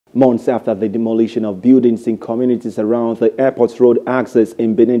Months after the demolition of buildings in communities around the airport road access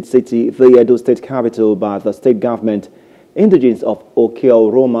in Benin City, the Edo State capital, by the state government, indigents of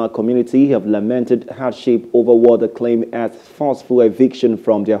Oke-Oroma community have lamented hardship over what they claim as forceful eviction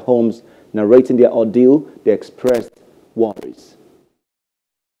from their homes. Narrating their ordeal, they expressed worries.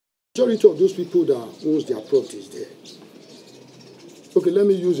 Majority of those people that owns their properties there. Okay, let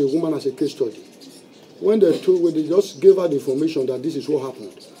me use a woman as a case study. When they just gave her the information that this is what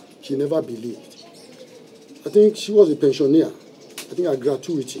happened, she never believed. I think she was a pensioner. I think her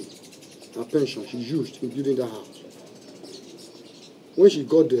gratuity, her pension, she used in building that house. When she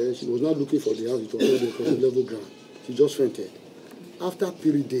got there, she was not looking for the house. It was a level ground. She just rented. After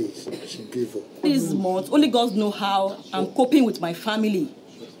 3 days, she gave up. This month, only God knows how I'm coping with my family.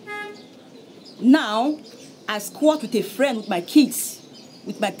 Now, I squat with a friend with my kids,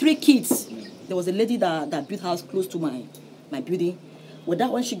 with my 3 kids. There was a lady that built house close to my building.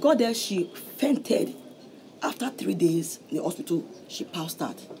 When she got there, she fainted. After 3 days in the hospital, she passed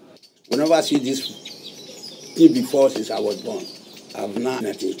out. Whenever I see this thing before since I was born, I've now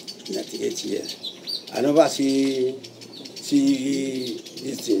 98 years. I never see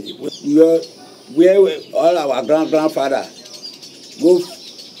this thing. Where all our grandfather go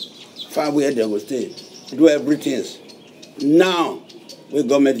far where they will stay, do everything. Now, where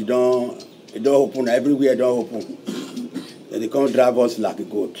government don't open, everywhere don't open. They come drive us like a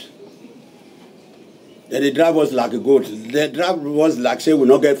goat. They drive us like a goat. They drive us like say we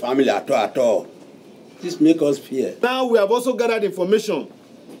not get family at all. This make us fear. Now we have also gathered information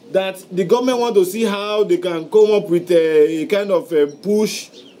that the government want to see how they can come up with a kind of a push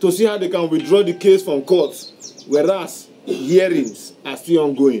to see how they can withdraw the case from courts, whereas hearings are still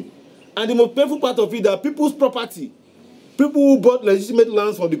ongoing. And the most painful part of it that people's property, people who bought legitimate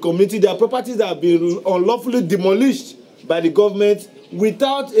lands from the community, their properties have been unlawfully demolished by the government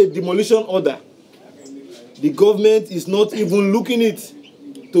without a demolition order. The government is not even looking it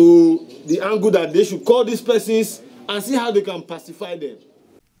to the angle that they should call these persons and see how they can pacify them.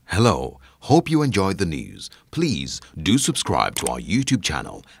 Hello, hope you enjoyed the news. Please do subscribe to our YouTube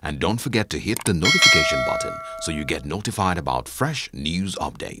channel and don't forget to hit the notification button so you get notified about fresh news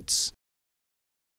updates.